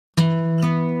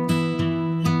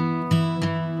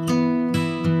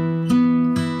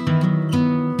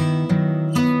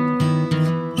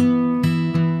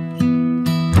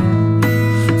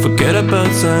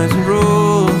signs and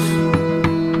rules.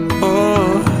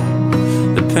 Oh,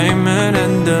 the pavement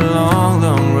and the long,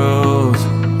 long roads.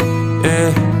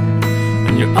 Yeah,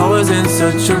 and you're always in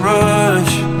such a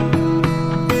rush.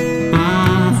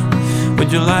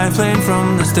 With your life playing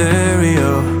from the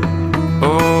stereo.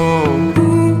 Oh,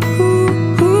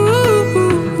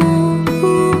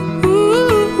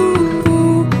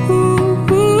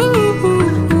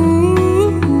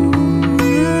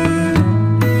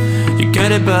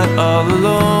 but all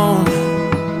alone.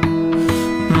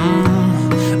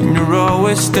 And you're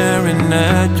always staring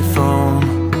at your phone.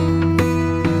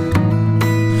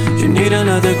 You need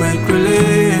another great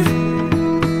relief.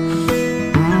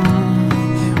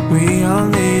 We all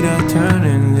need a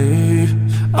turning leaf.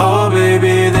 Oh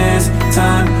baby, this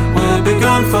time will be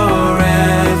gone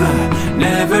forever.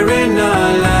 Never in a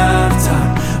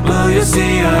lifetime will you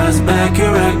see us back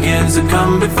here again. So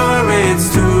come before it's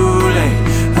too late.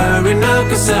 Hurry now,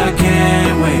 'cause I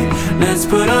can't wait. Let's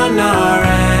put on our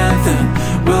anthem.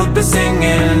 We'll be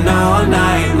singing all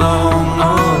night long,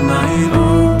 all night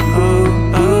long. Oh,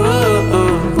 oh,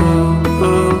 oh, oh,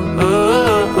 oh, oh,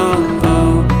 oh,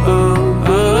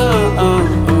 oh,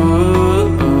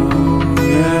 oh,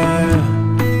 yeah.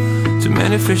 Too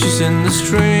many fishes in the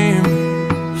stream.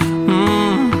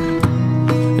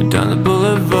 Down the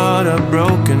boulevard of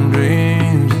broken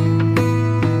dreams.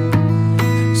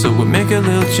 So we make a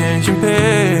little change in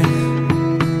pace,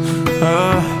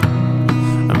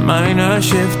 a minor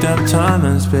shift of time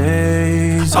and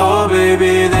space. Oh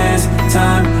baby, this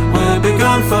time will be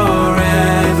gone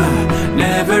forever.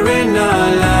 Never in a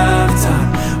lifetime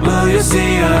will you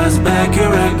see us back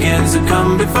here again. So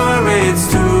come before it's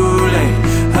too late.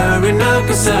 Hurry now,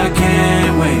 'cause I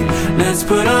can't wait. Let's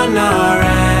put on our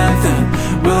anthem.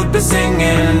 We'll be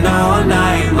singing all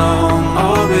night long.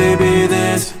 Oh baby,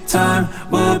 this time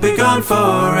will be gone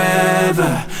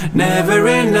forever. Never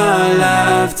in a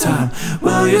lifetime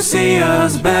will you see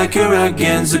us back here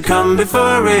again. So come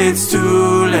before it's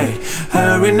too late.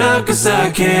 Hurry now, 'cause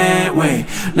I can't wait.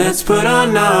 Let's put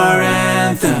on our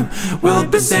anthem. We'll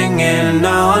be singing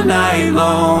all night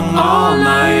long, all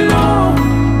night long.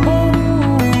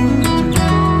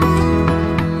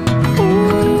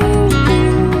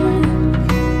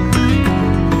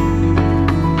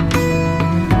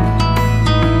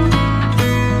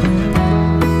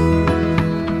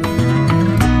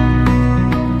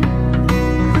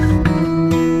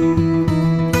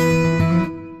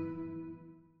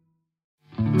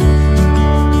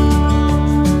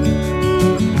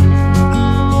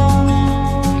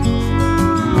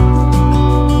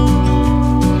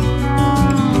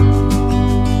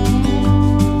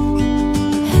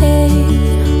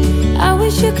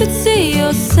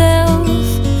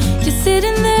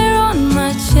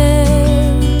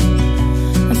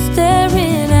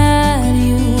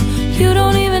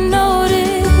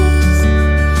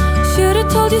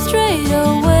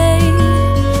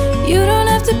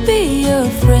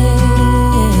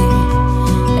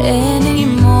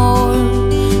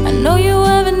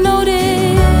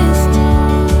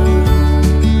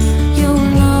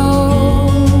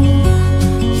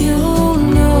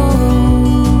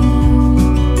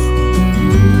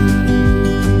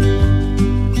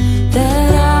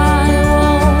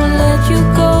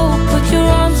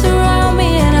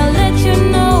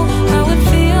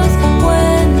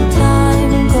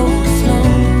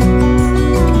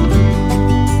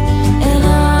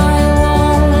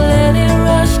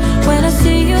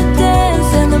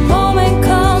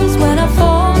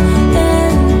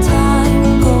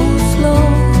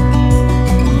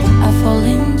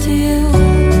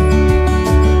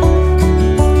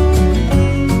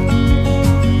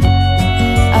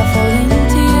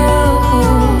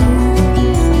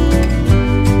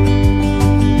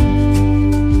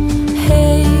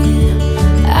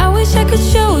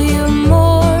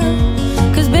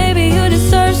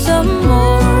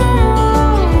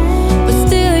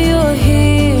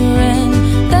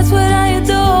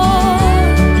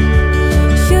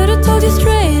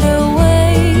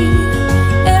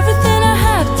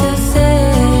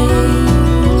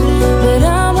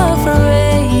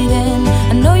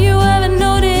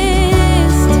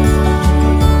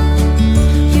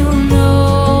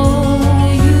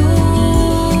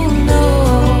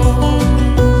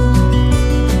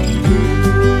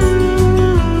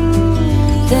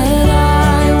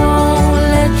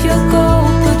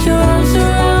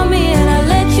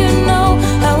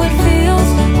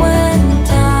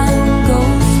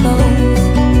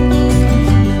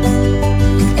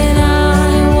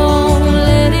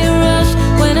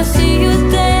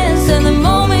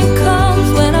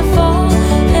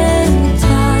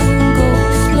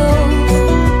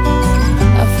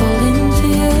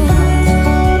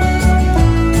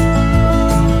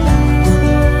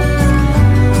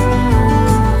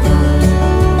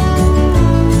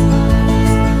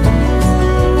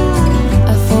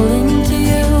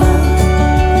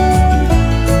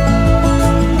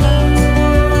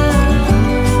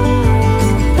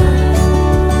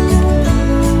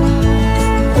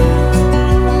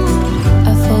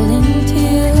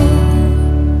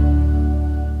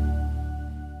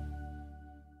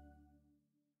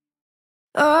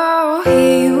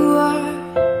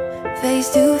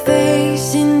 to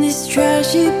face in this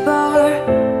trashy bar.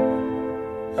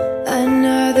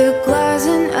 Another glass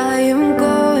and I am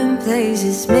going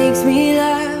places. Makes me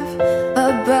laugh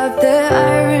about the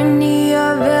irony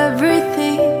of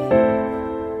everything.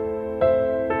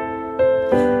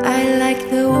 I like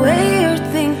the way you're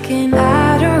thinking.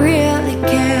 I don't really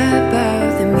care about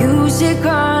the music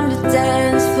on the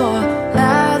dance floor.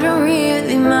 I don't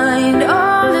really mind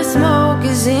all the smoke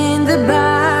is in the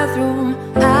bathroom.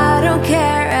 I don't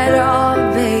care at all,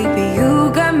 baby, you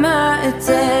got my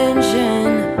attention.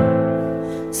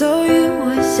 So you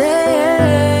were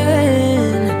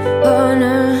saying, oh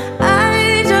no,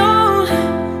 I don't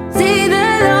see the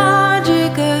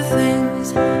logic of things.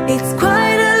 It's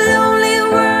quite a lonely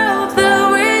world that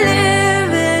we're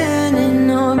living in.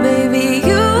 Oh baby,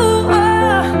 you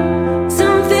are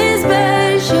something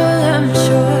special, I'm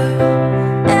sure.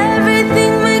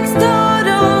 Everything makes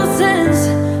total sense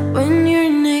when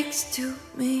you're next to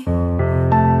me.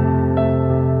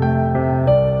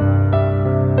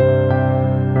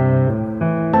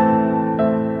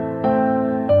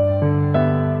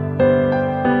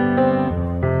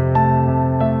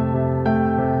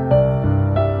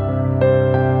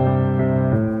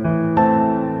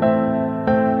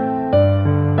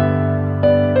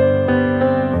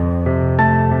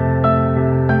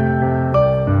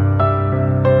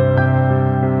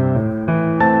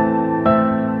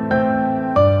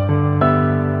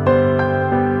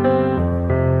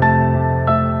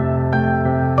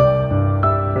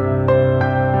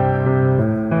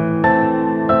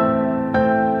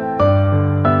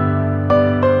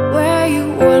 Where you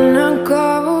wanna go?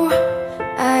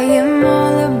 I am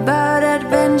all about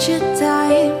adventure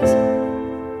times.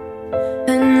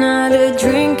 Another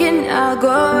drink and I'll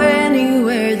go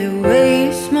anywhere. The way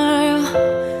you smile,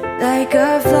 like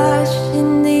a flash in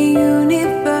the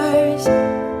universe.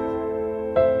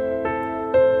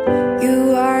 You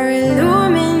are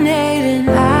illuminating.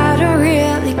 I don't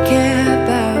really care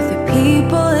about the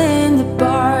people in the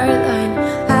bar line.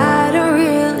 I don't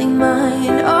really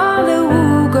mind all the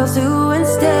woo girls doing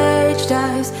stage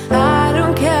dives. I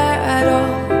don't care at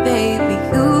all, baby,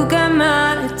 you got my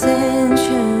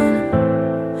attention.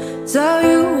 So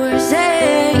you were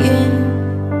saying,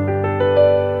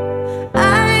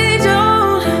 I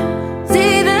don't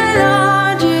see the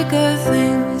logic of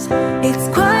things. It's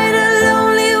quite a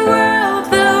lonely world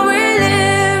that we're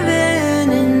living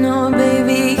in. Oh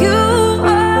baby, you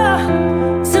are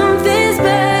something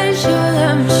special,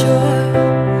 I'm sure.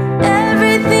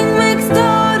 Everything makes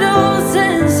total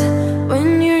sense when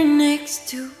you're next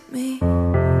to me.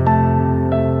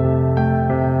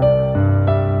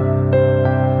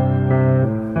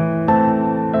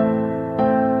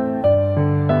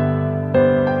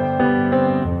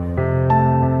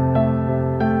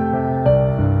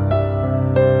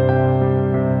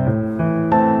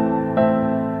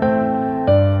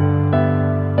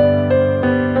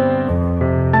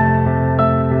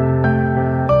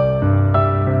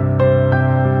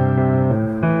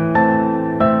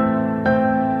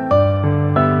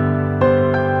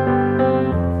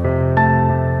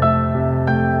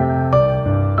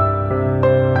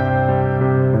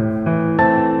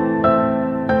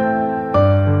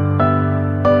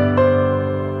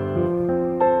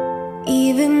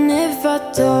 Even if I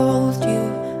told you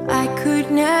I could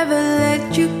never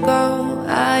let you go,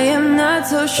 I am not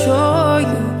so sure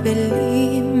you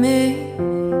believe me.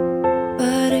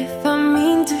 But if I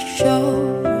mean to show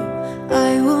you,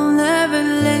 I will never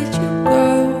let you go.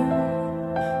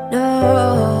 No,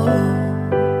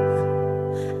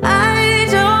 I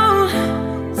don't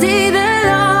see the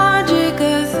logic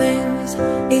of things.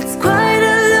 It's quite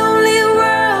a lonely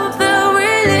world that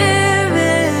we're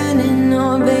living in.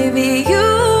 Oh baby, you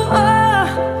are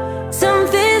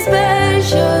something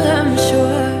special, I'm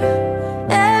sure.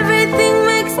 Everything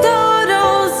makes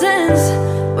total sense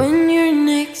when you're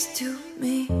next to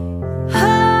me.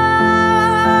 Oh,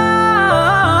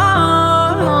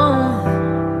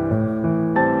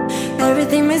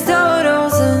 everything makes total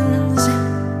sense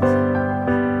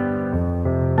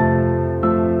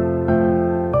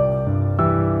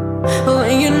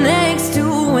when you're next to,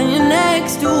 when you're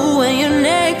next to, when you're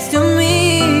next to me.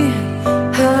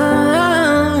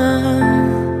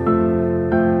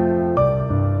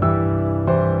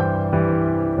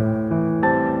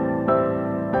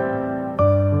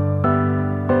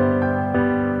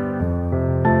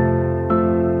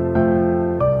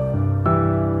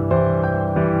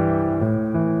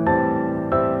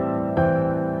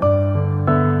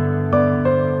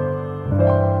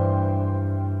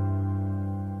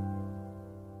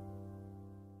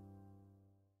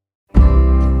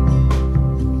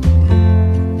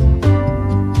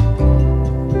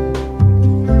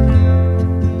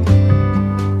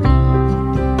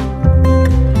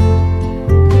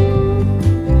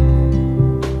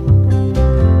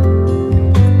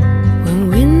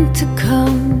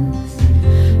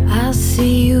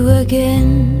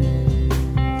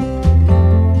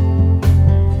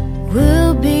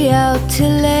 out too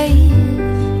late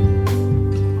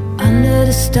under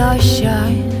the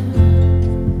starshine.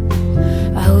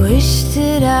 I wish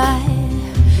that I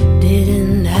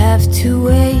didn't have to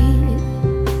wait.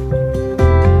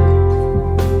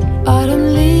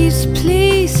 Autumn leaves,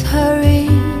 please hurry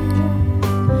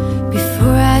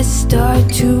before I start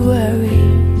to worry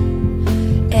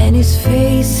and his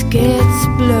face gets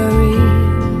blurry.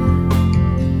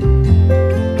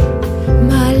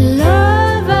 My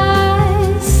love,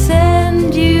 I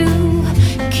send you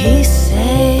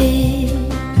kisses.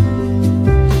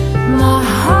 My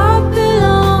heart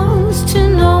belongs to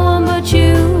no one but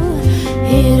you.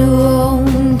 It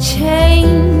won't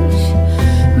change.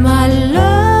 My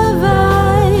love,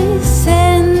 I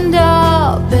send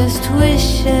our best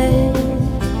wishes.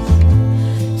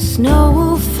 Snow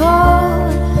will fall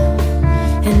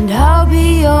and I'll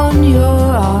be on your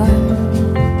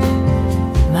arm,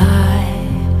 my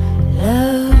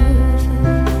love.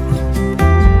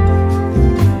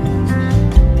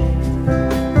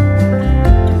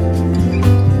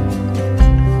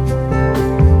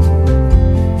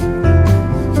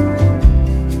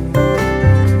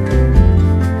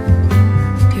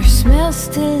 Your smell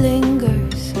still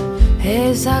lingers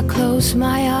as I close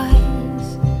my eyes.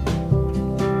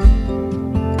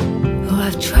 Oh,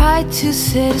 I've tried to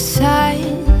set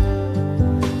aside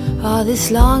all this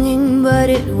longing, but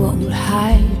it won't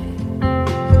hide.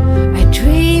 I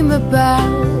dream about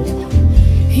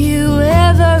you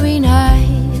every night.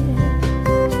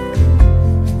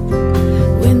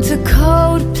 Winter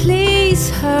cold, please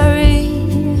hurry.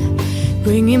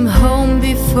 Bring him home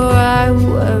before I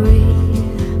worry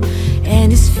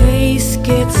and his face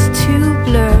gets too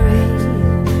blurry.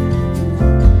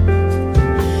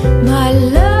 My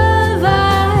love,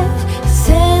 I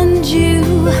send you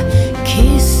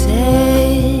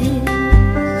kisses.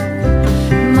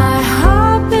 My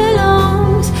heart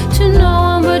belongs to no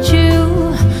one but you.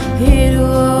 It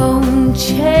won't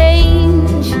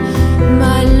change.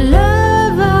 My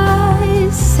love, I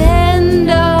send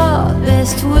our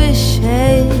best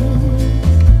wishes.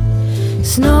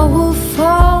 Snow will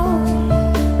fall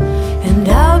and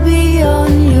I'll be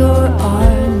on your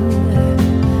arm,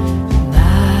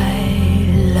 my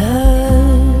love.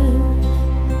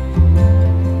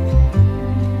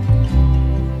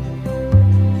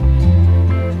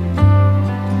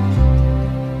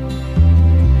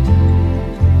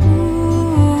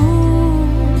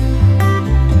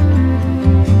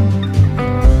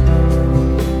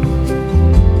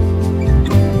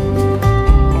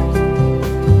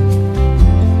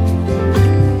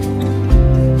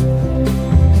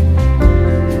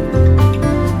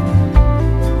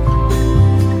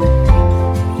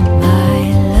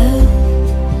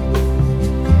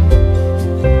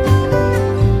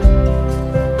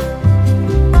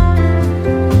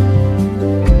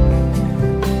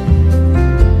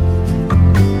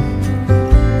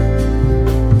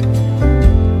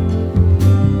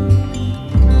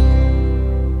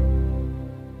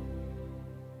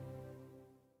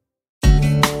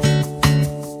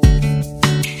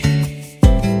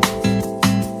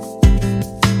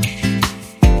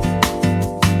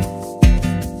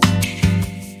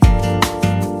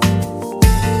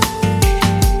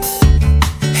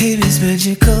 Hey, Miss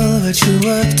Magical, what you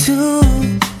up to?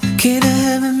 Can I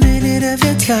have a minute of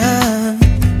your time?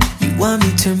 You want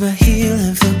me to turn my heel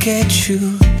and forget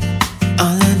you?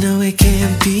 All I know, it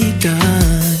can't be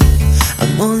done.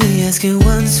 I'm only asking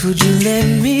once, would you let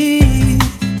me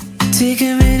take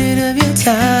a minute of your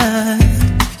time?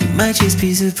 You might just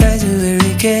be surprised at where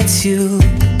it gets you.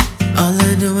 All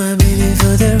I know, I'm in it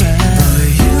for the ride.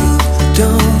 But you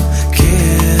don't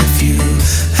care if you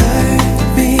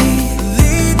hurt me.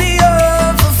 Leave me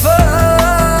on for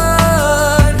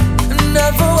fun.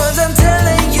 Not for once, I'm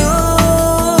telling you.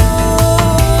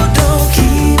 Don't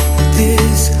keep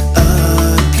this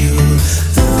up. You'll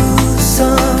lose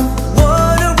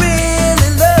someone who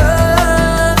really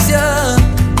loves you.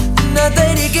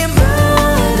 Nothing he can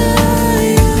bother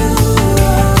you.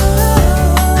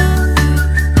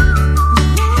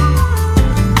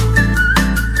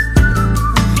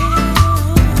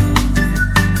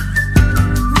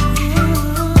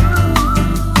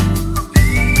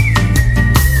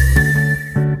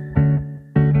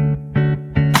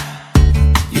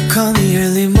 Call me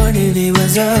early morning, it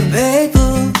was up, babe.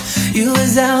 You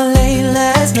was out late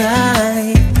last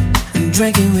night,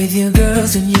 drinking with your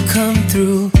girls and you come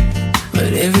through.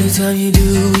 But every time you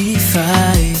do, we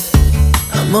fight.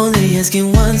 I'm only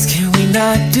asking once, can we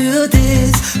not do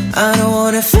this? I don't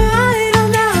wanna fight all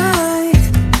night.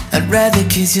 I'd rather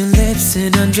kiss your lips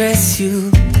and undress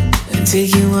you and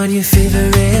take you on your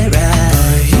favorite ride.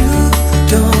 But you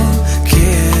don't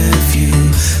care if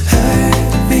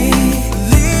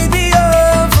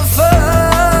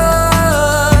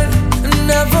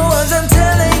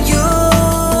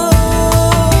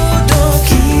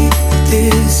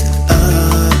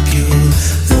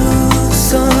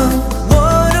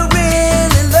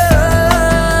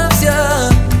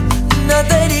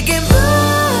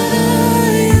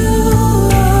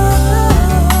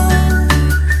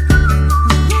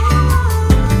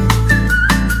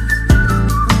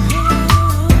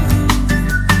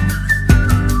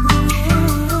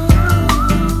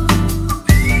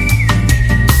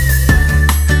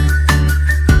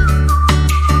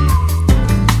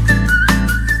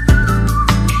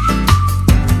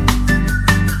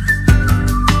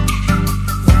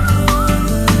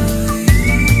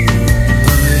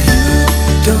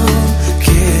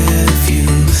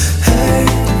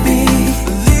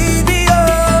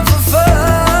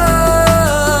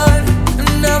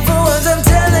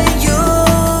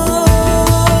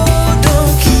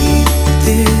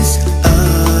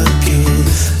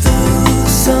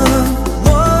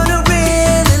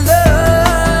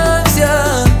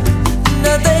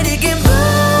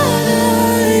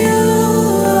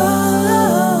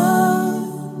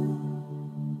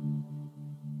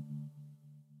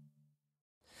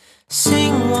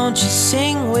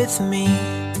with me.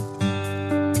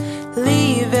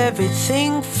 Leave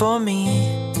everything for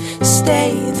me.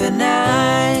 Stay the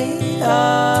night.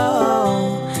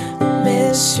 Oh,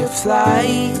 miss your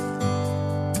flight.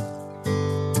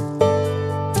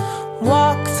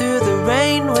 Walk through the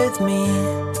rain with me.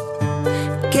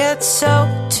 Get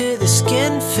soaked to the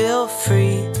skin, feel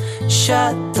free.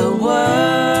 Shut the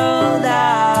world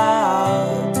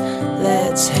out.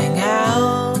 Let's hang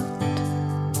out.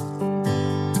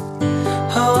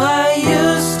 Oh, I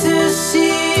used to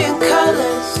see in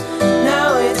colors,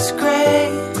 now it's gray.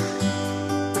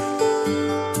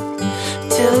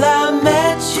 Till I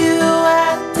met you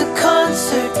at the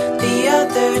concert the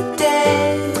other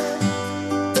day.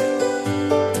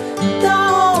 The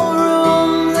whole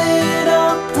room lit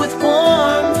up with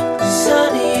warm,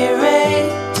 sunny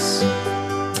rays.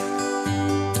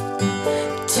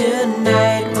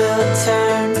 Tonight we'll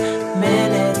turn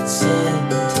minutes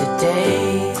into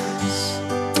days,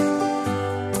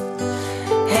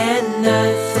 and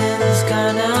nothing's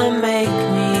gonna make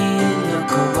me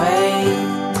look away.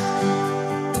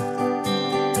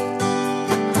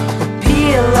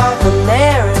 Peel off a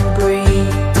layer and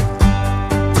breathe.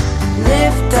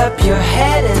 Lift up your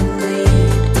head and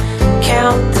lead.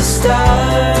 Count the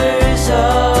stars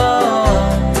on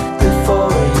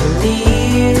before you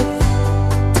leave.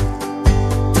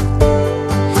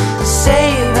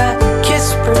 Save a kiss,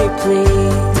 pretty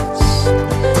please.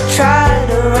 Try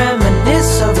to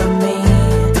reminisce over me.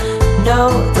 Know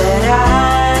that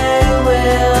I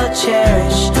will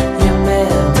cherish your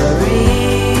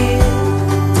memories.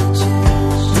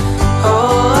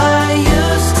 Oh, I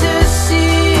used to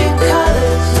see in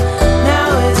colors, now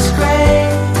it's gray.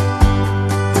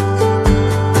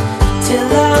 Till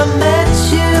I met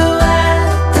you at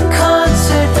the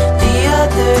concert the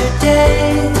other day.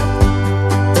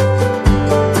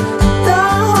 The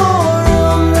whole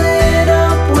room lit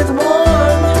up with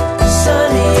warm,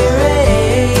 sunny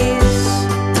rays.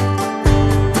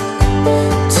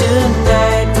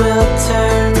 Tonight we'll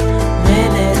turn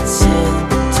minutes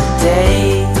into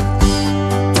days,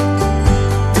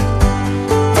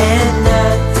 and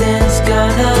nothing's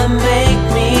gonna make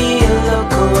me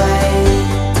look away.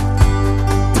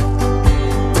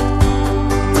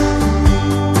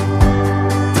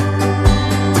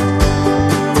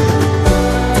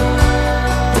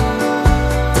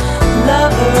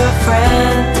 Lover or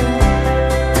friend,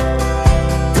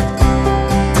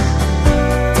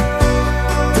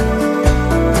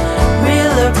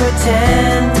 real or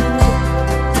pretend,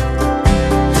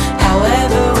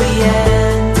 however we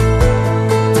end.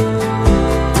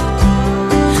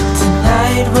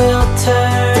 Tonight we'll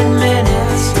turn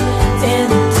minutes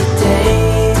into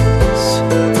days.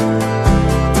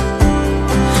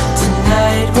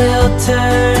 Tonight we'll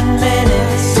turn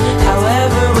minutes,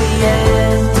 however we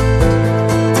end.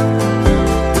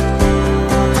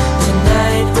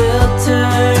 Tonight we'll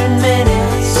turn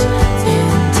minutes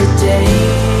into days.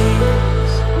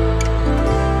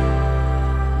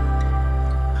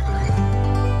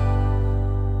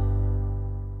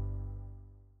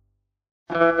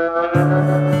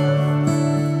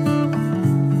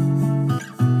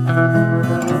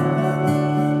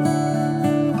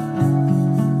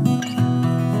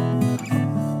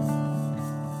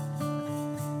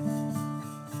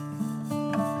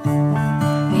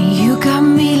 You got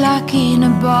me like in a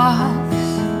box.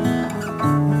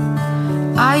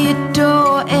 I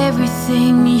adore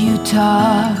everything you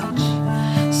touch.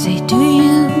 Say, do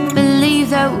you believe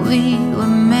that we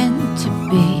were meant to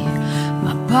be?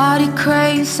 My body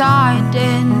craves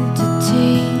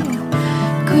identity.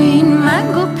 Green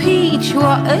mango peach,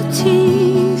 what a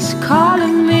tease.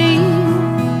 Calling me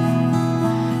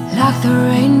like the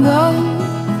rainbow.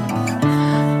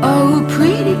 Oh,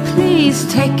 pretty please,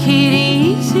 take it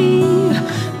easy.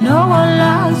 No one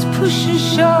likes push and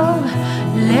shove.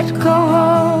 Let go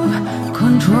of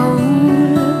control.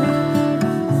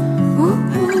 Ooh,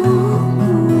 ooh, ooh,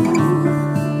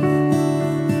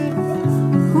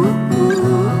 ooh.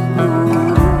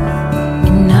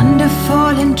 In under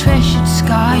fallen treasured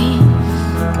skies,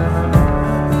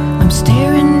 I'm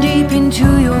staring deep into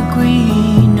your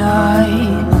green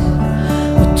eyes.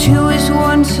 Two is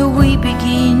one, so we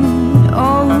begin.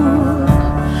 Oh,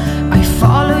 I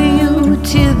follow you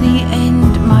till the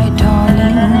end, my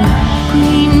darling.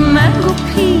 Green mango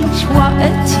peach, what a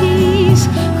tease.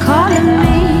 Calling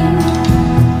me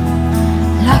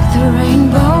like the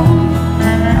rainbow.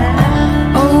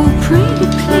 Oh, pretty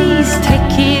please,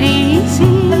 take it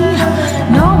easy.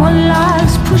 No one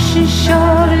likes push and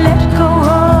shove. Let go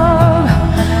of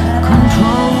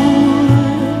control.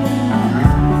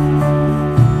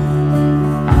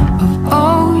 Of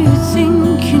all you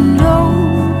think you know,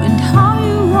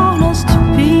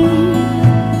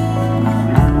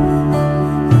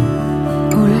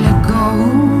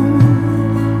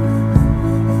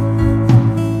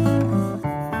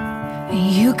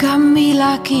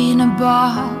 Jack in a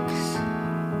box.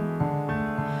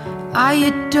 I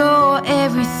adore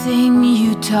everything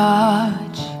you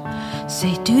touch.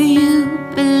 Say, do you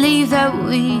believe that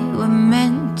we were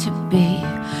meant to be?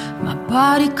 My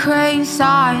body craves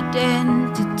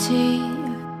identity.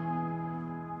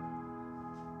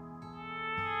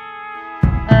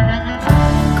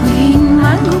 Green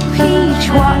mango, peach,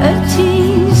 water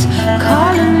teas,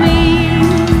 calling me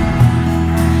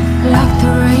like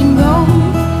the rainbow.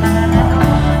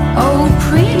 Oh,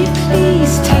 pretty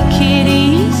please, take it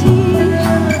easy.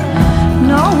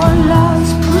 No one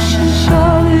loves push and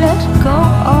shove, let go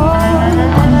of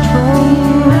control.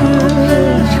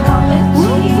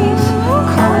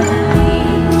 Calling me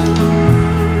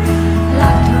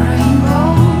like the rainbow.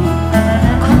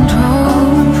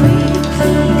 Control, pretty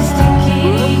please, take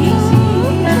it easy.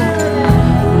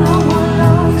 No one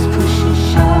loves push and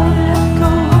shove, let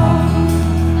go of.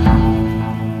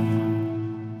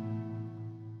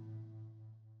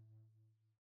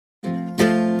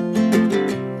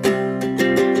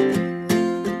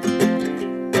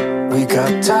 We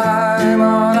got time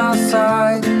on our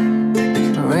side.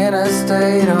 We're in a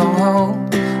state of hope.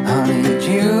 I need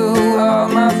you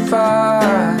on my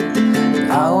fire.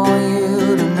 I want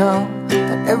you to know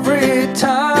that every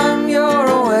time you're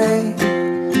away,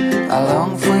 I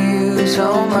long for you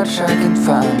so much I can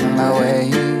find my way.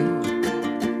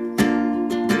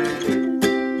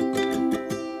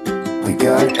 We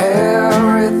got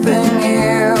everything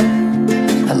here,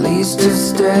 at least to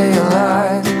stay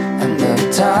alive. And the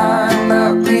time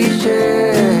that we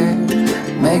share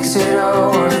makes it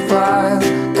all worthwhile.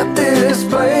 Got this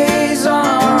place on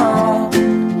our own.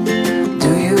 Do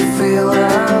you feel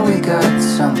that we got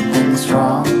something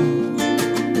strong?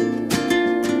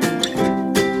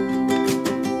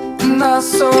 And I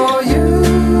saw you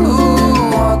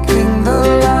walking the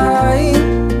line,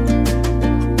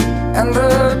 and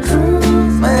the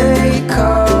truth may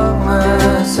come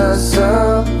as a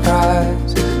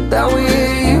surprise that with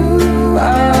you I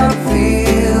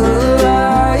feel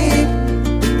alive.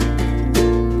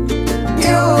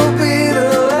 You'll be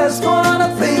the last one I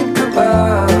think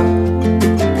about.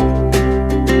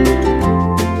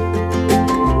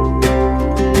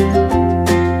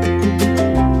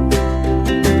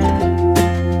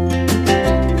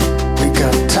 We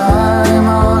got time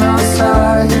on our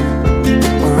side.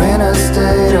 We're in a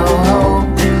state of hope.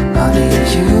 I need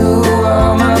you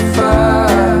on my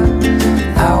fire.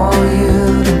 I want you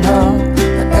to know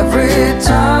that every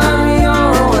time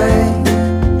you're away,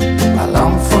 I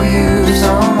long for you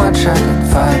so much I can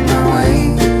find my way.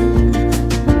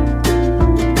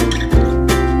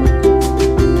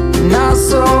 And I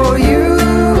saw you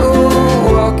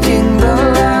walking the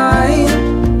line,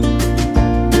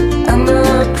 and the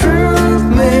truth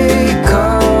may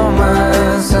come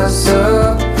as a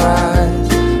surprise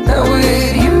that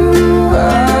with you I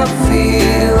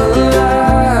feel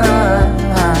alive.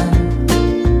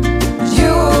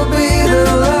 You will be the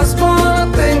last one I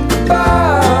think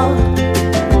about.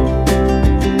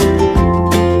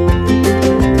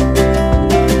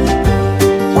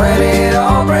 When it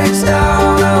all breaks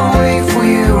down, I'll wait for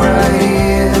you right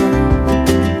here.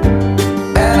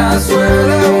 And I swear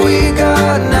that we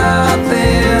got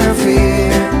nothing to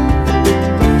fear.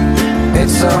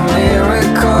 It's a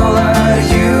miracle that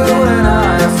you and I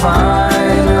are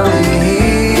finally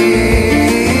here.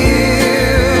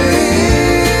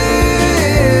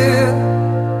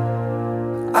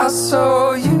 I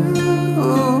saw you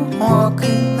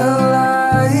walking the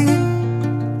line,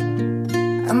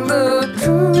 and the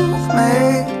truth may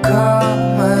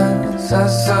come as a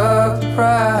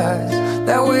surprise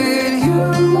that with you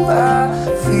I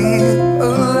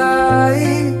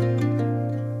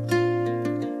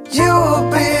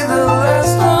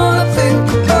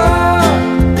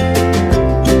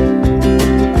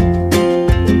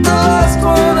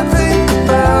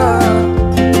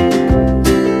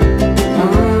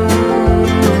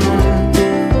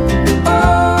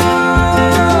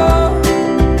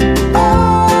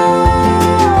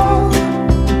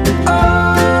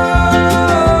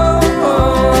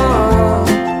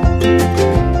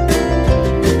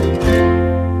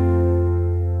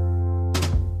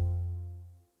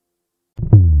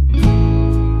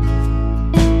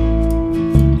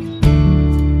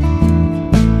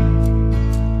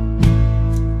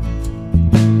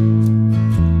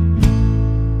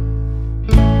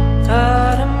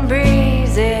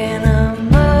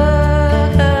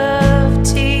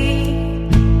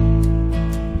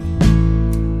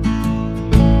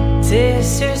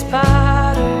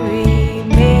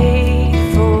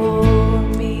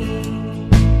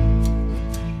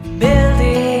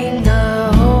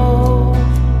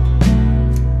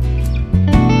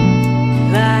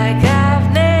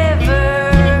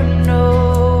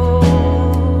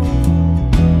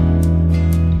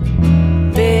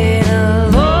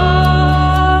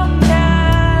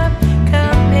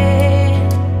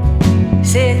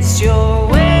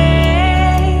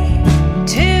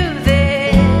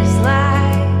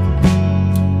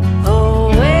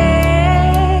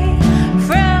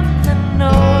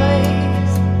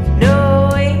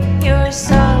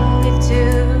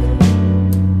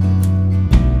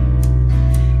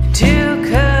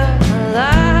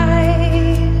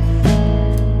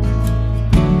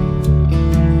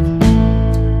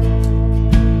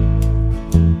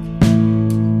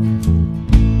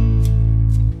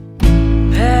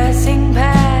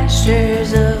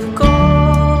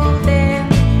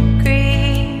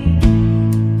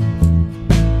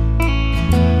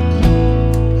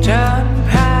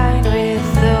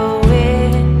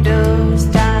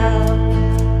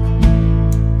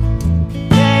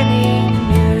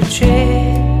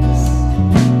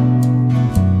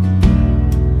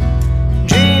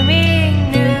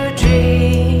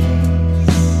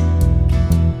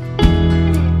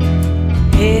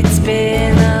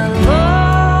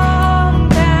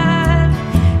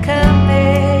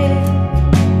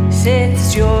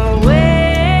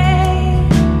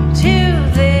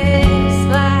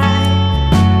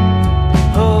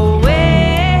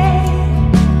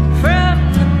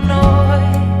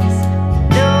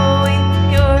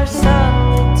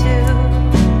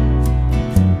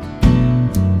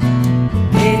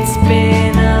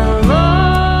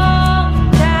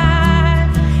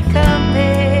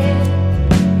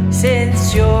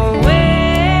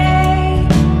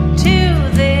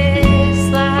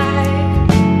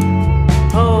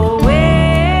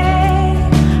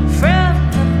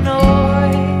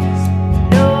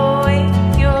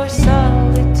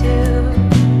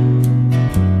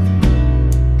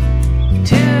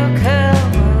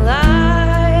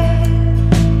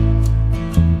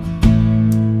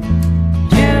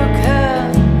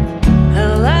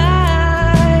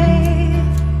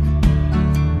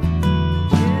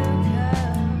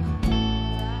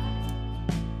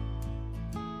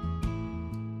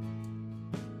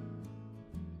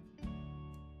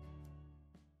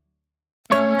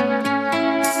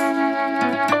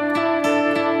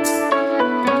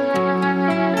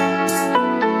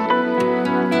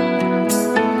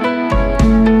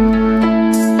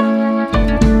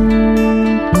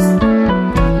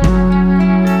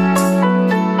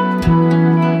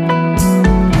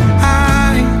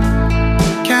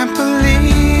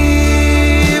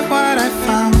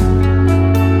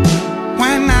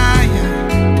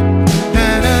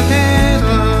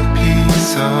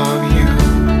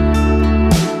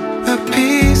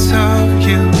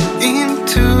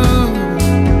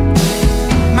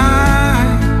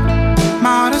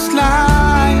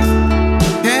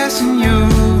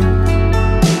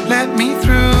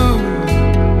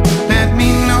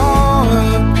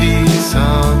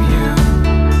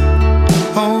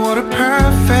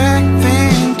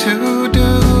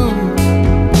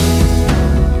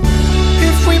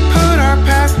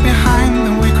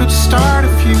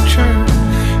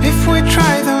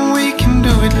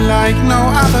like no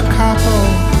other couple.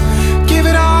 Give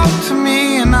it all to me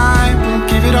and I will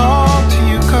give it all to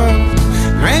you, 'cause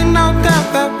there ain't no doubt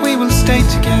that we will stay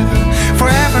together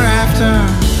forever after.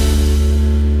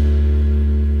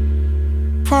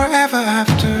 Forever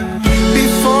after.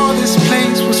 Before this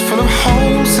place was full of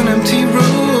holes and empty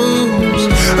rooms,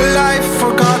 a life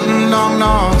forgotten, long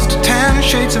lost, 10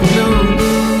 shades of blue.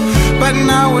 But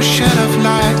now a shed of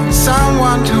light,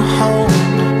 someone to hold,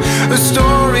 a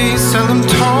story seldom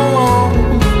told,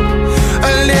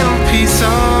 a little piece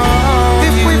of.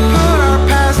 If we put our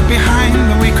past behind,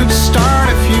 then we could start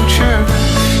a future.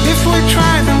 If we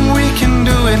try, then we can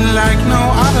do it like no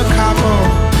other couple.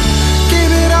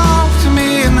 Give it all to me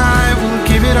and I will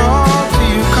give it all to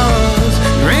you, 'cause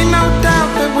there ain't no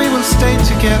doubt that we will stay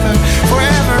together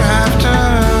forever after.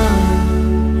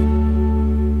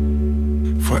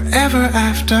 Forever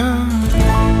after.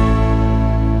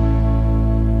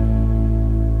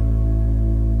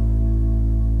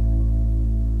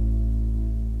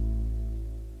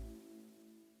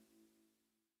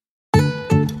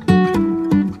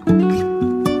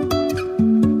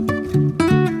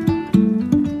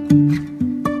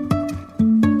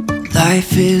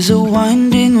 Life is a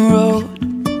winding road,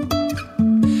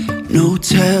 no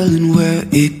telling where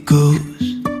it goes.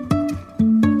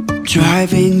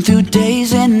 Driving through days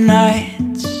and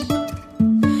nights,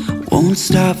 won't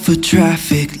stop for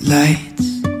traffic lights.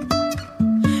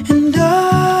 And I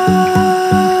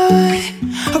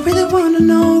really wanna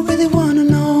know,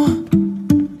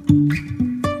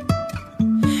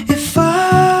 if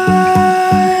I'll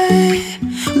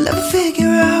ever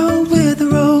figure out where the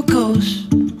road goes.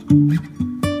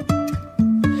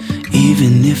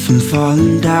 Even if I'm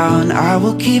falling down, I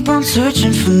will keep on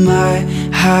searching for my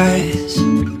highs.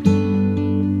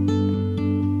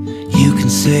 You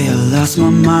can say I lost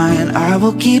my mind, I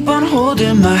will keep on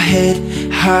holding my head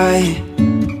high.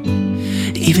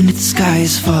 Even if the sky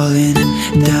is falling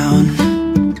down.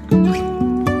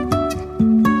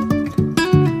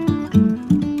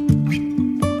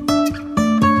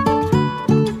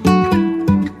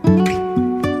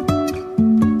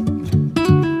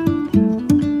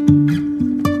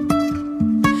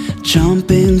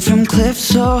 Jumping from cliffs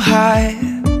so high,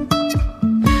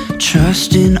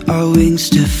 trusting our wings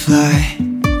to fly.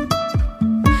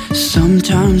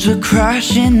 Sometimes we're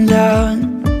crashing down,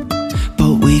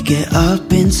 but we get up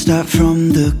and start from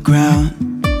the ground.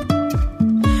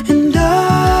 And I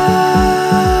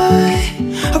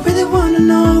really wanna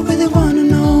know,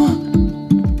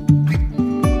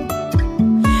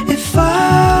 if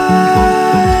I'll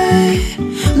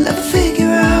ever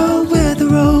figure out where the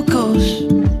road goes.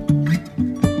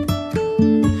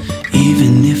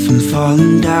 Even if I'm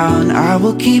falling down, I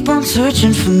will keep on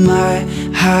searching for my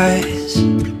highs.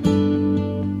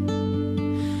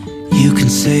 You can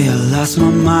say I lost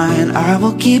my mind, I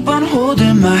will keep on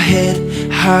holding my head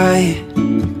high.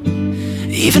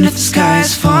 Even if the sky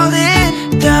is falling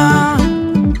down,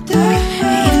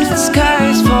 even if the sky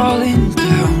is falling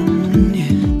down,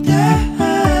 yeah.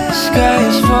 The sky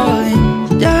is falling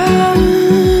down.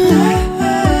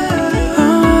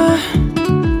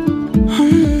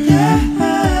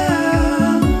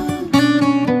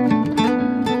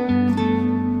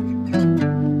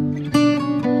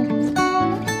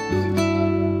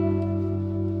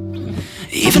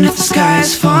 Even if the sky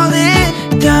is falling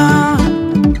down,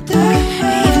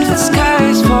 even if the sky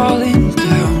is falling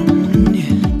down,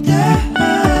 yeah.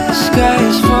 The sky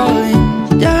is falling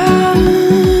down.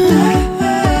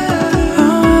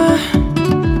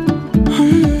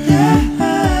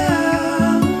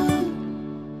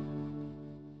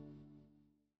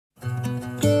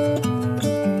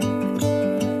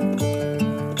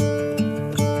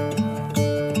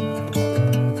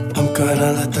 I'm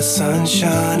gonna let the sun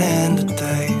shine in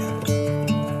today.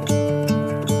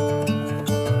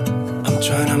 I'm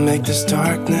trying to make this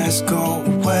darkness go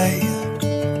away.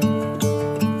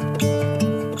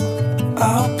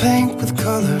 I'll paint with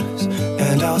colors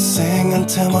and I'll sing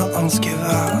until my lungs give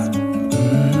out.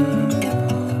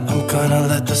 I'm gonna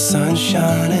let the sun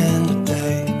shine in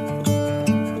today.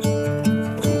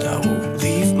 And I will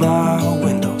leave my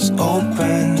windows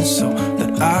open so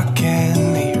that I can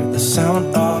hear the sound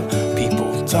of people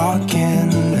talking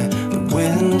and the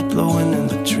wind blowing in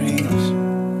the trees.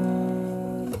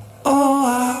 Oh,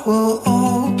 I will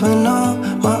open up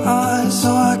my eyes so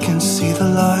I can see the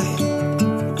light.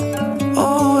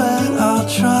 Oh, and I'll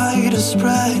try to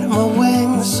spread my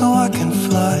wings so I can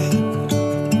fly.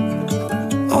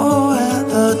 Oh, and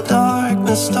the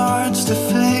darkness starts to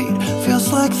fade, feels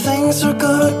like things are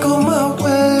gonna go my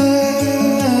way.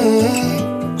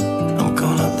 I'm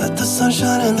gonna let the sun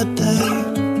shine in the day.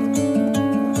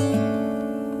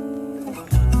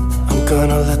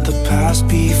 gonna let the past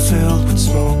be filled with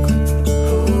smoke,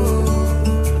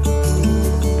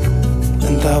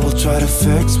 and I will try to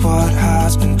fix what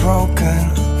has been broken,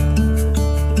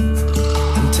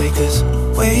 and take this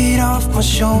weight off my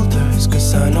shoulders,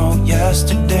 'cause I know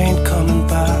yesterday ain't coming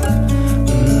back.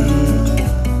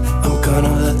 I'm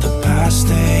gonna let the past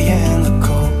stay in the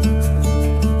cold.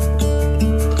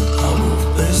 I will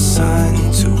listen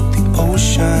to the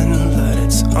ocean, let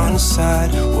its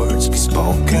unsaid words be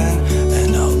spoken, and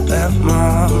I'll let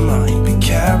my mind be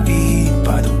carried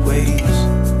by the waves.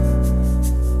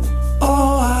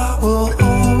 Oh, I will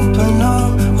open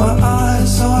up my eyes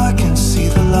so I can see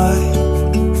the light.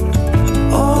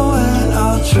 Oh, and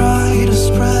I'll try to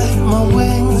spread my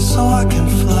wings so I can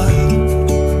fly.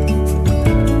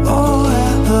 Oh,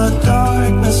 and the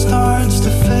darkness starts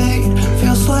to fade,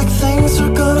 feels like things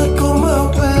are gonna go my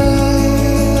way.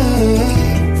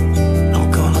 I'm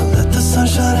gonna let the sun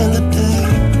shine in the day.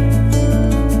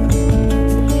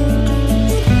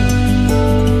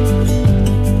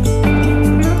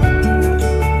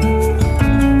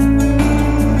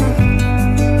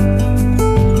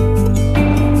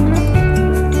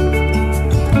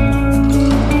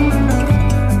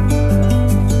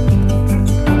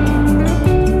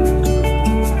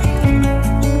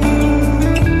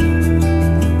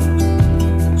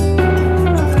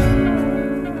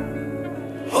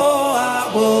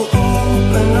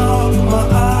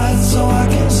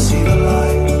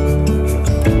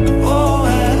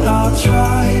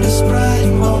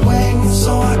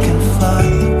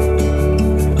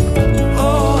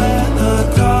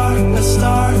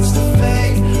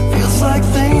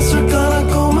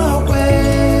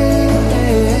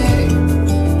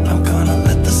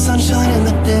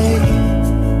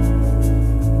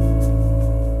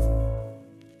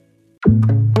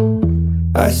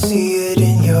 I see it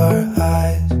in your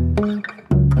eyes.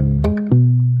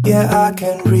 Yeah, I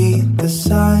can read the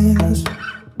signs.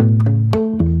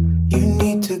 You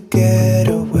need to get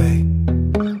away.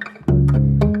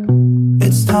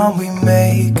 It's time we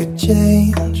make a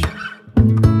change.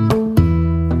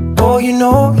 Oh, you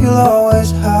know you'll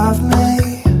always have me.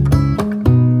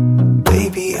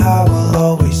 Baby, I will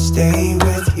always stay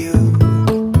with you.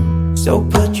 So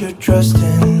put your trust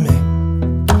in me.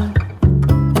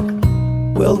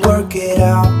 We'll work it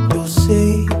out, you'll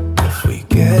see. If we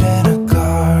get in a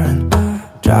car and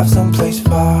drive someplace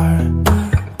far,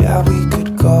 yeah, we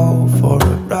could go for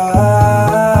a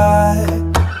ride.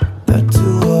 The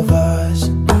two of us,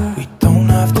 we don't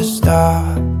have to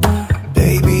stop.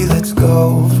 Baby, let's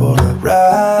go for a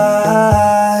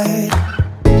ride.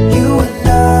 You and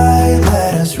I,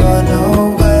 let us run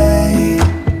away.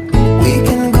 We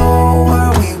can go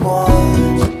where we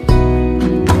want.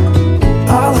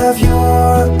 I'll have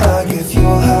your back if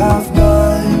you'll have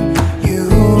mine. You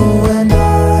and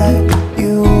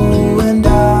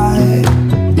I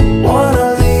wanna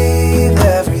leave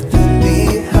everything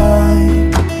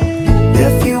behind.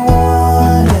 If you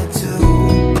wanted to,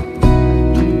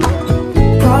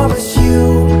 promise you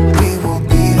we will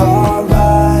be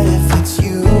alright. If it's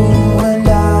you and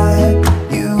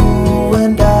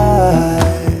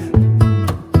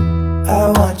I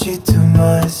want you to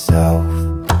myself.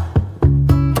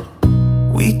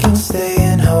 We can stay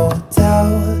in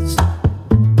hotels,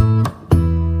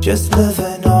 just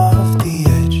living off the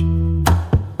edge.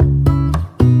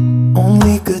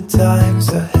 Only good times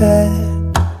ahead.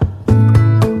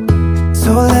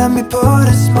 So let me put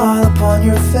a smile upon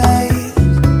your face.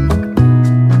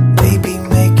 Maybe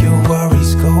make your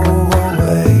worries go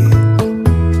away.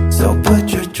 So put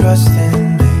your trust in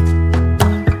me.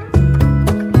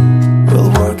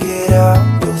 We'll work it out,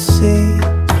 you'll see.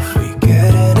 If we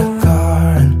get in a car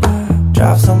and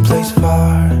drive someplace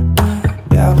far,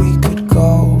 yeah, we could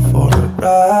go for a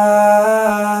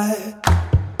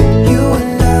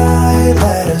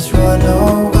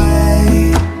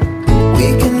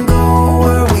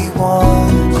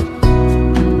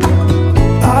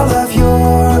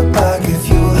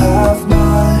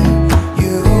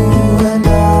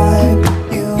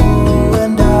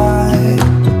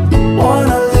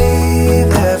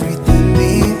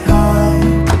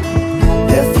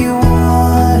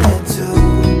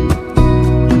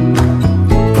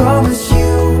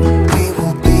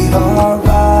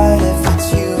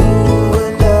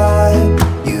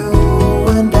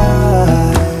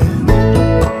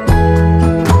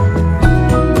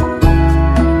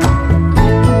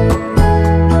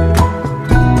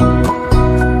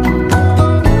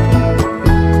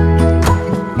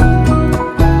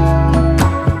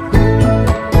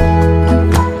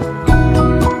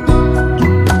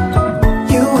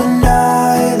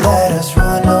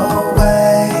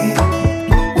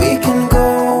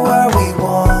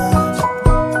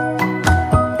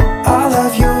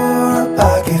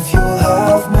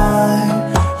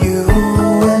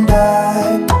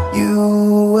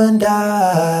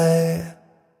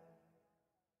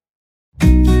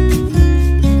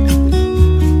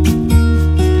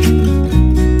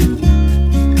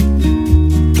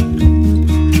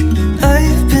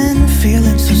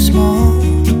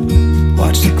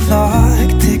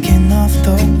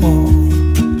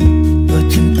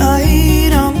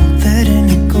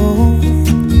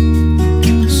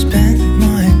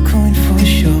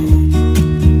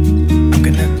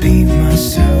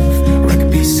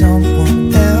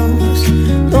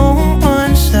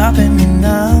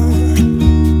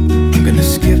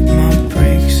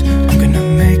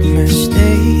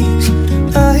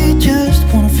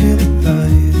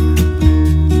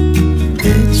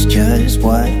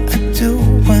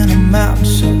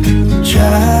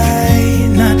Try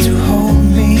not to hold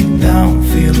me down,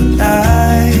 feel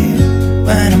alive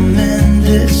when I'm in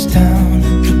this town.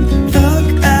 Look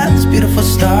at these beautiful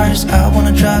stars, I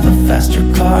wanna drive a faster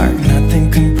car. Nothing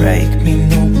can break me,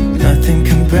 no, nothing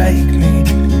can break me.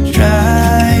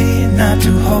 Try not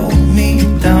to hold me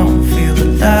down, feel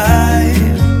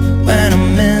alive when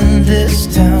I'm in this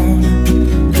town.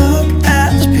 Look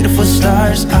at these beautiful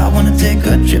stars, I wanna take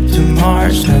a trip to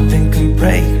Mars. Nothing can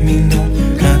break me, no,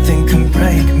 nothing can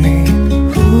break me.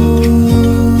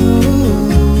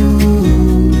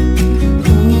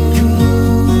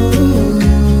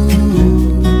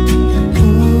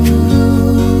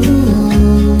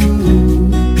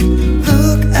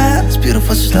 Look at these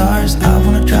beautiful stars, I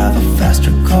wanna drive a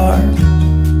faster car.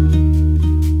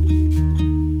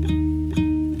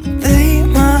 Lay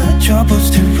my troubles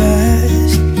to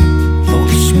rest, blow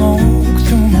the smoke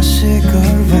through my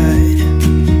cigarette.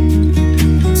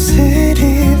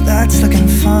 City lights looking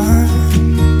fine,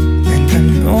 and I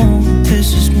know this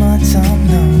is my time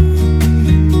now.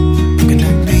 I'm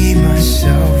gonna be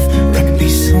myself, or I could be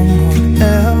someone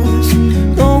else.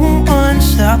 No one's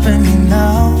stopping me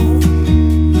now.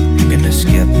 I'm gonna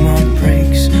skip my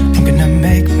breaks, I'm gonna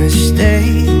make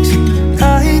mistakes.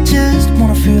 I just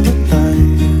wanna feel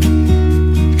alive.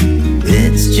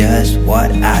 It's just what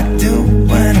I do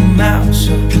when I'm out,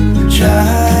 so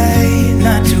try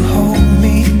not to hold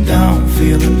me down,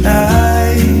 feel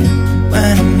alive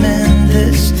when I'm in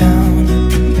this town.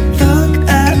 Look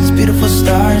at these beautiful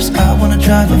stars, I wanna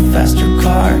drive a faster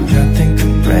car. Nothing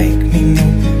can break me, no,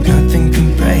 nothing can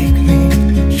break me.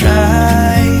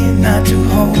 Try not to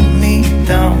hold me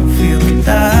down, feel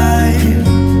alive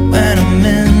when I'm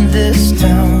in this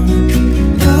town.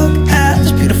 Look at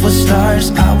these beautiful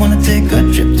stars, I wanna take a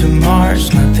trip to Mars.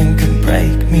 Nothing can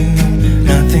break me, no,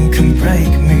 nothing can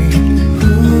break me.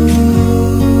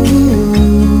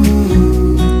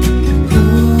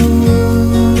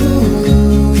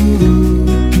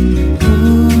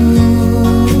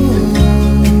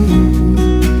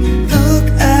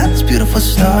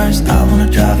 Stars, I wanna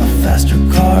drive a faster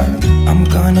car. I'm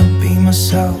gonna be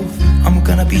myself, I'm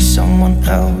gonna be someone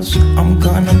else. I'm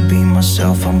gonna be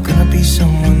myself, I'm gonna be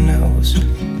someone else.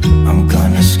 I'm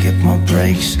gonna skip my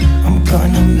breaks, I'm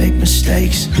gonna make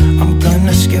mistakes. I'm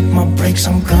gonna skip my breaks,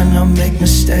 I'm gonna make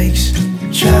mistakes.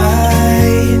 Try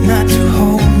not to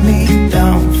hold me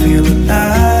down, feel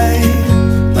alive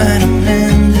when I'm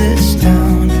in this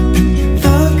town.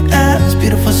 Look at these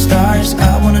beautiful stars,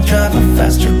 I wanna drive a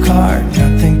faster car.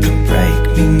 Nothing can break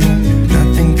me, no,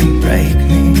 nothing can break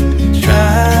me.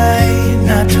 Try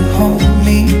not to hold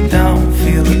me down,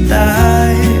 feel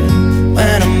alive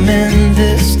when I'm in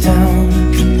this town.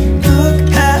 Look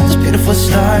at these beautiful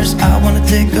stars, I wanna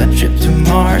take a trip to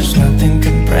Mars. Nothing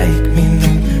can break me,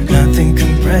 no, nothing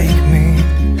can break me.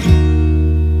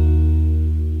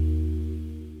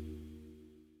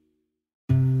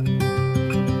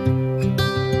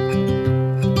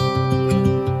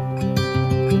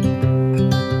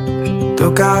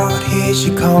 Look out, here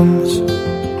she comes,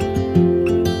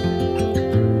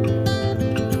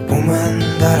 the woman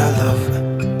that I love.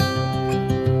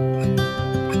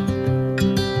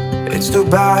 It's too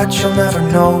bad she'll never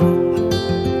know.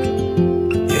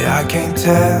 Yeah, I can't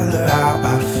tell her how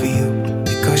I feel,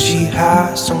 because she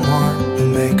has someone who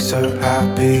makes her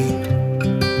happy.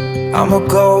 I'm a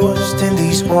ghost in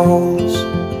these walls,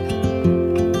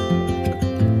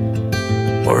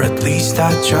 or at least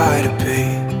I try to be.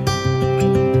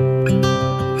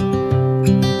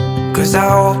 'Cause I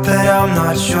hope that I'm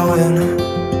not showing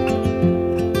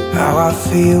how I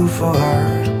feel for her,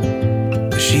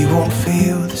 but she won't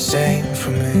feel the same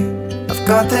for me. I've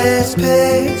got this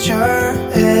picture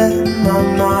in my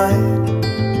mind,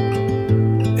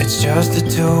 it's just the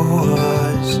two of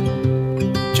us,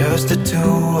 just the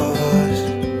two of us.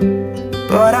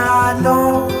 But I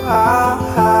know I'll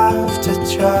have to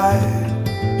try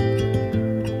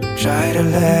to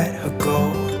let her go,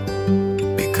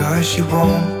 because she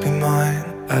won't be mine.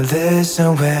 I listen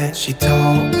when she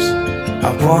talks, I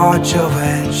watch her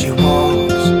when she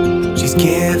walks. She's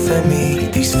giving me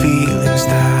these feelings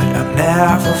that I've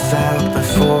never felt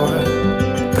before,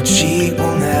 but she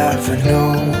will never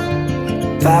know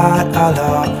that I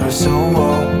love her so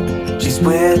well. She's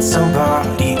with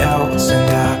somebody else and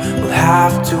I will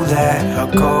have to let her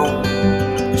go.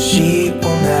 She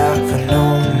will never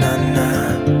know, nah-nah,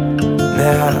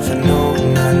 never know,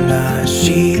 nah-nah.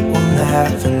 She will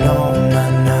never know,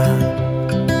 nah-nah,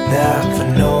 never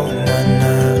know,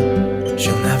 nah-nah.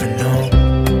 She'll never know.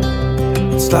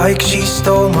 It's like she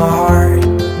stole my heart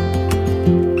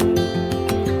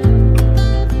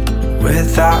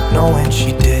without knowing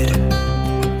she did.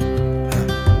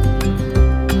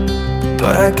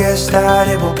 but I guess that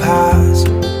it will pass.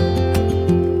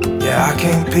 Yeah, I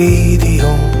can't be the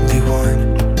only one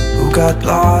who got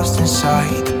lost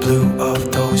inside the blue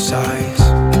of those eyes.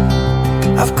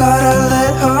 I've gotta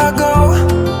let her go.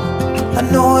 I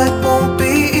know it won't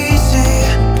be easy.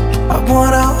 I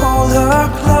wanna hold her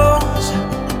close,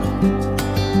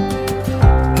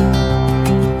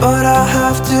 but I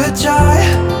have to try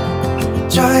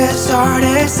as hard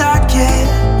as I can,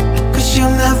 'cause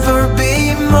she'll never be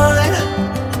mine.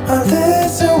 I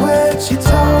listen when she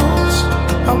talks,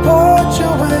 I watch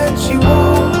her when she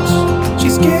walks.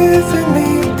 She's giving me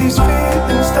these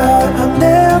feelings that I've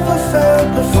never felt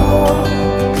before.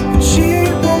 She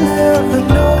will never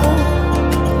know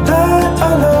that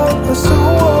I love her so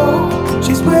well.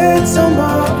 She's with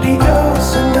somebody else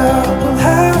and I will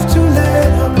have to let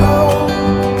her go.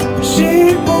 She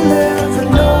will never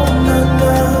know,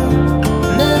 na-na,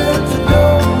 never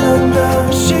know, na-na.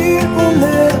 She will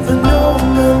never know,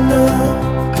 na-na,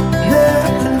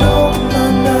 never know,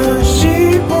 na-na. She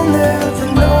will never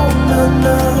know,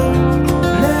 na-na,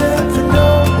 never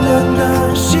know, na-na.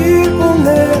 She will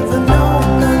never know,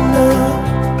 na-na,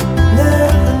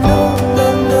 never know,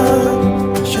 na-na.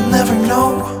 She'll never know.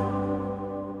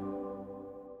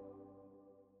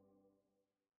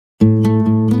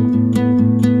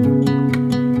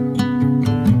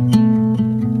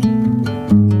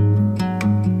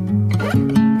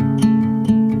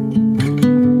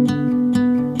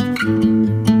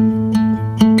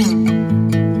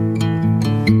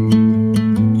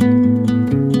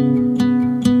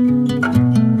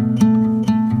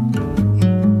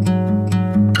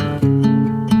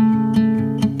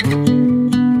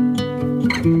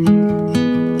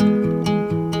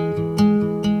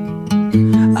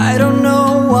 I don't know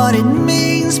what it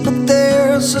means, but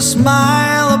there's a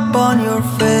smile upon your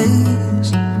face,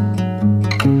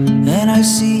 and I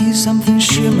see something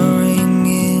shimmering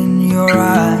in your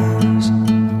eyes.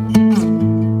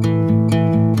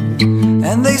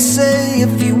 And they say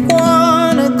if you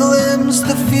wanna glimpse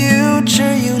the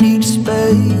future, you need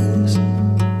space.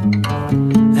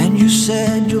 And you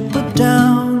said you'll put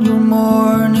down your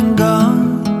morning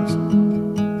guns.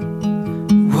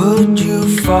 Would you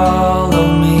follow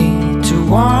me to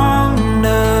wonders?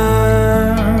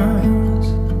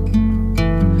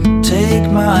 Take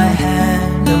my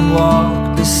hand and walk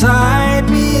beside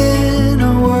me in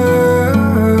a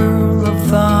world of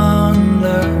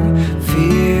thunder.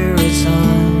 Fear is an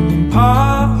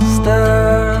imposter.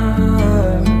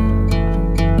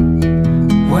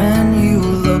 When you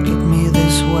look at me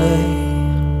this way,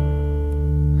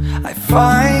 I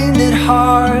find it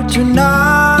hard to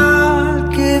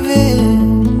not give in.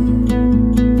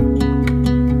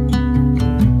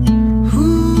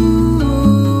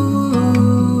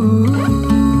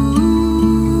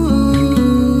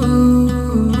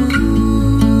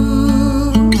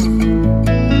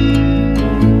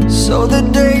 So the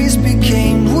days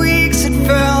became weeks, it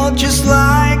felt just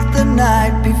like the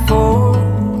night before.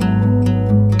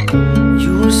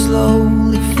 You were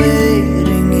slowly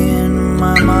fading in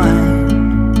my mind.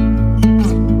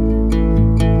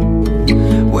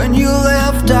 When you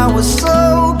left, I was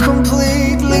so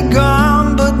completely gone,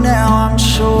 but now I'm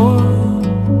sure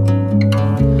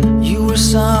you were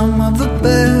some of the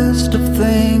best of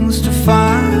things to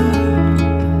find.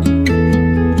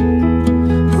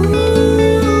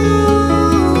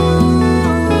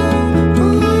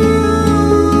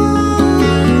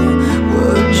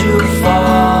 Would you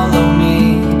follow me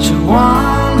to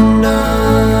wonders?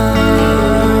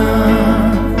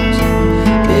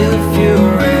 If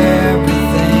you're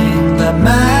everything that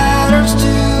matters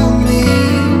to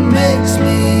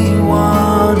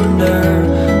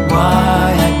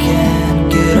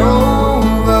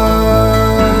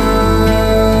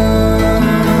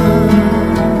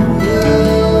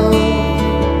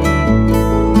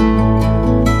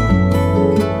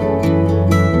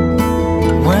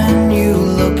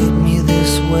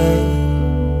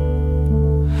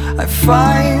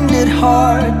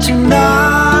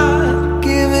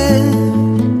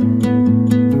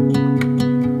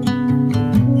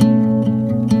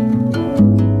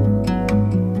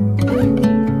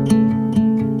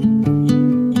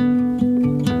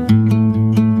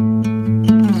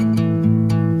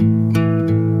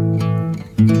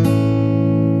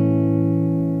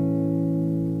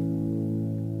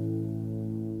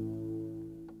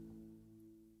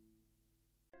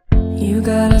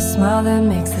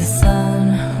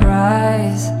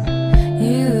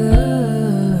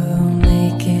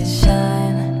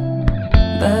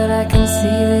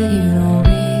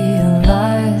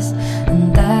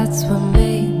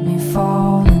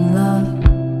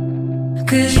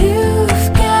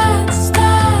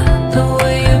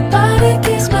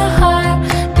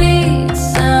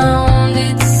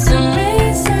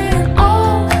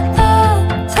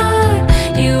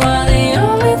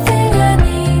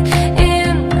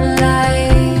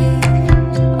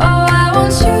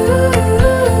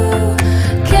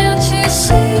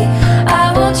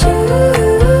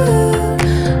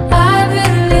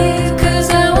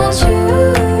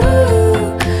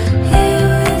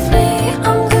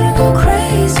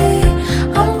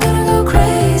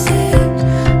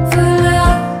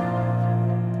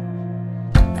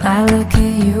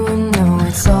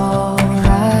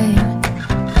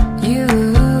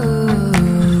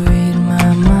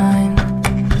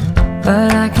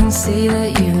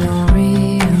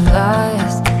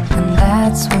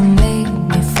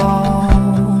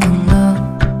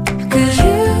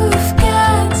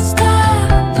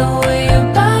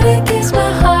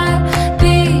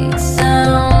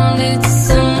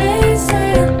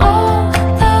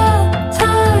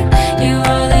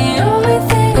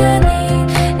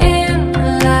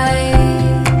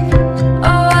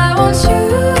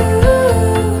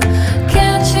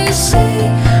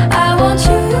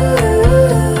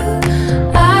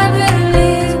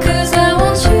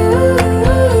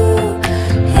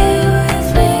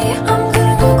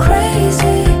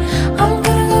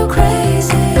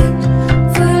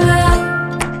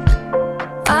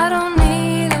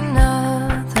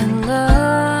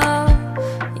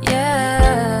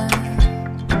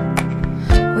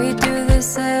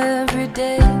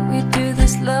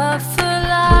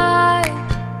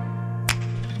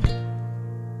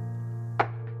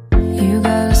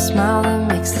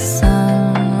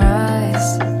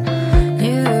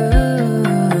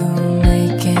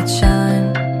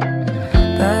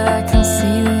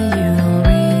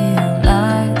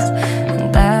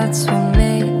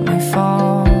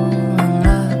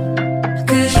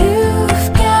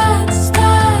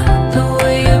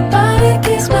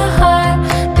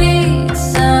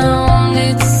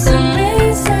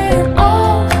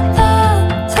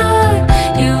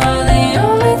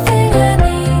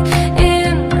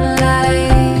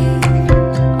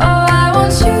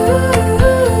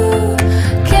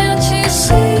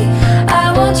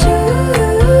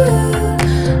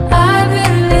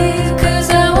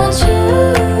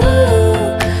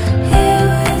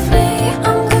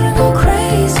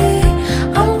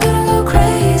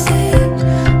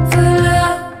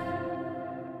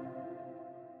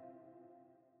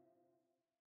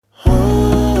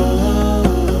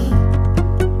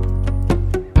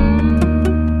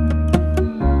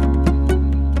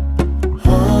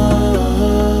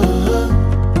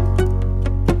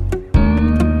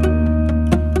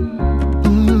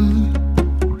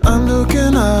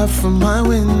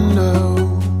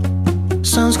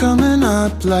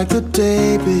up like the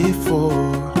day before.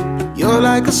 You're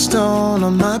like a stone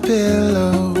on my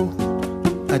pillow.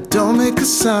 I don't make a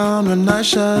sound when I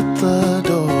shut the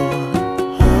door.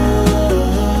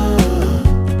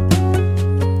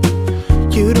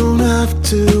 You don't have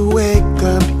to wake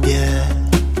up yet.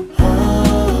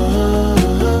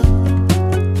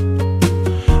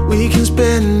 We can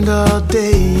spend all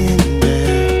day in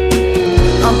bed.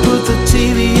 I'll put the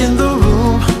TV in the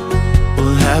room.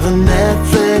 We'll have a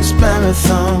Netflix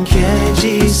marathon. Kenny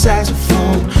G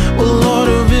saxophone. We'll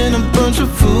order in a bunch of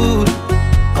food.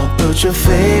 I'll put your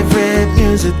favorite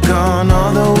music on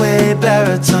all the way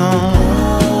baritone.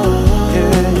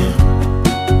 Yeah.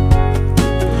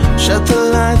 Shut the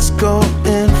lights, go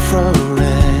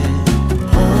infrared.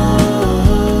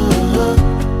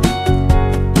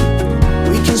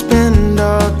 We can spend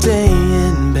all day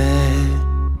in bed.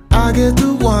 I'll get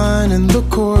the wine and the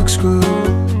corkscrew.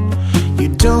 You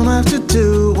don't have to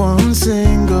do one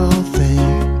single thing.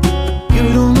 You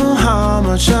don't know how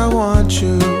much I want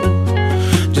you.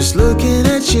 Just looking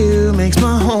at you makes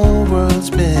my whole world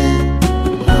spin.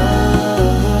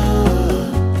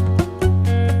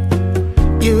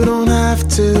 You don't have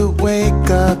to wake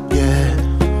up yet.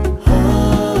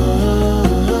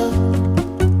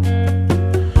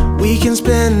 We can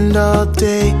spend all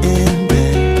day in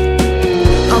bed.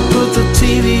 I'll put the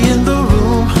TV in the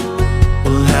room.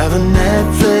 We'll have a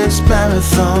Netflix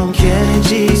marathon. Kenny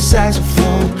G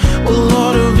saxophone. We'll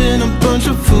order in a bunch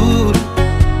of food.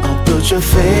 I'll put your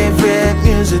favorite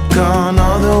music on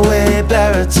all the way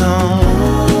baritone.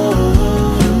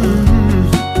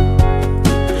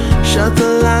 Shut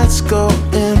the lights, go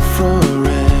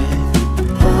infrared.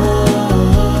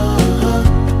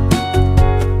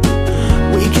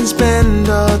 We can spend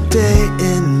all day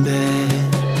in bed.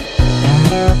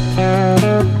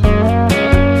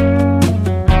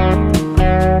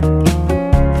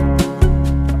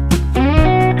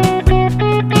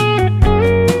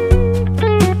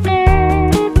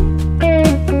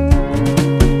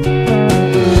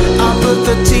 I'll put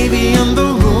the TV in the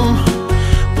room.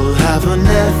 We'll have a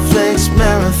Netflix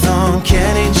marathon.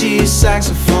 Kenny G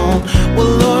saxophone.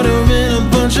 We'll order in a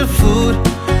bunch of food.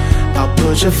 I'll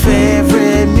put your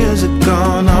favorite music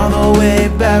on all the way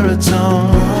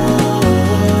baritone.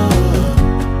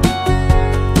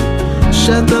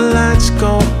 Shut the lights,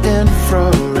 go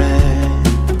infrared.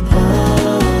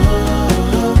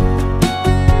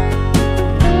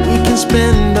 We can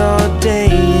spend all day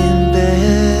in bed.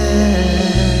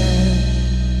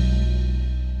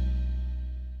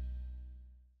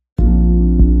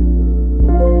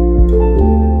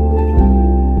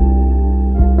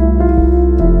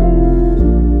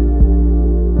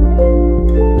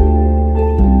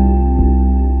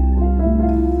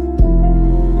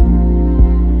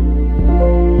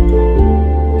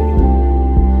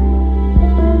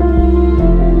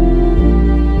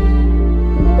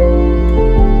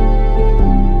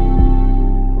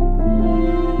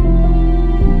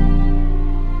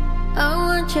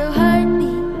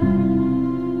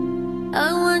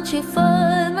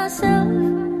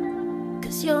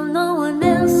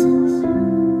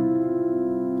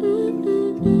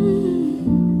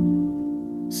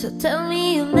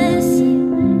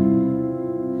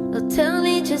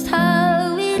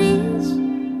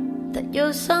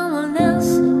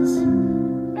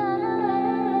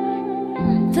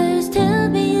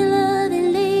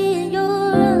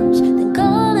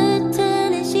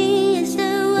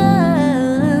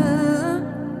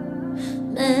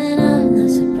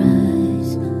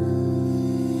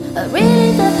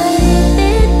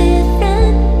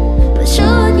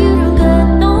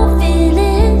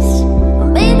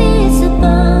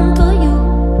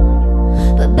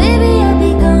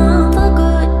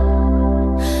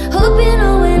 Hoping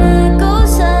I win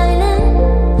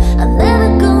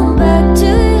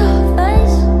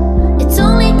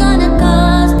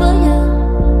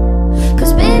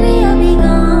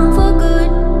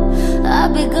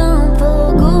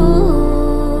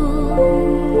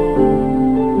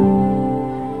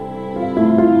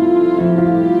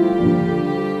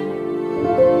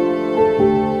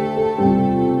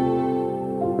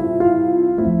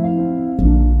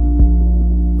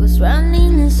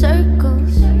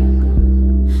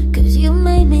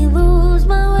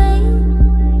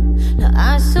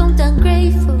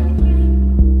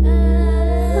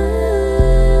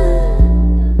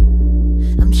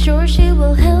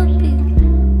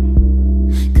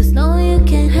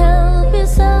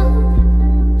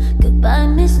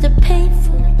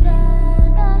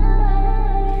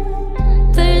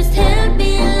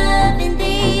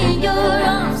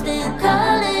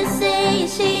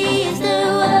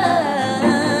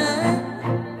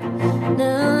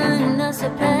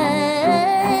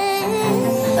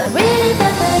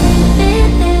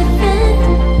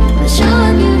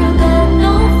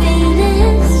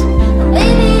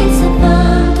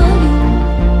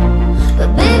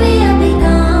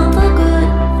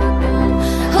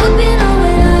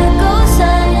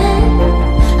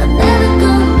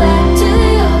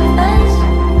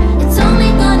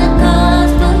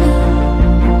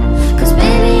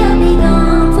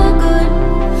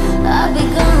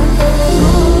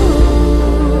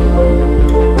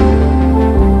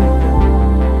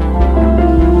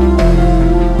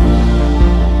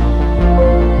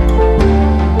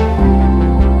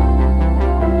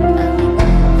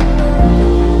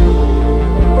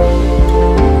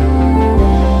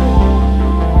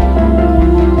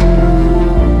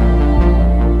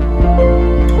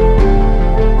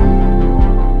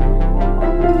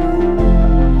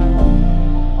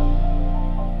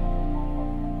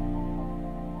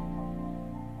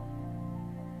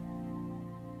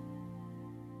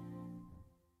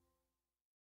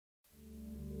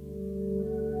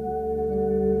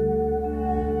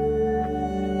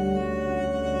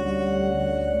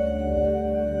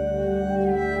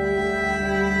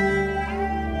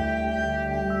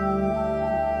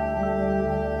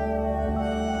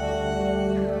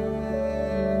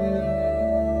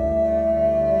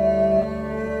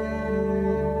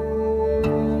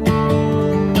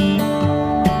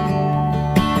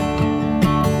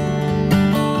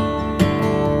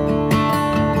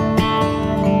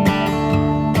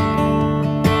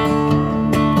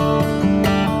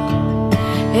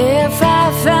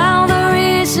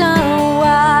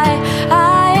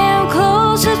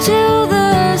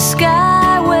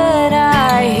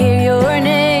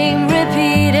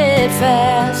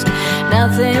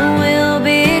Nothing will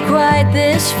be quite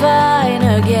this fine.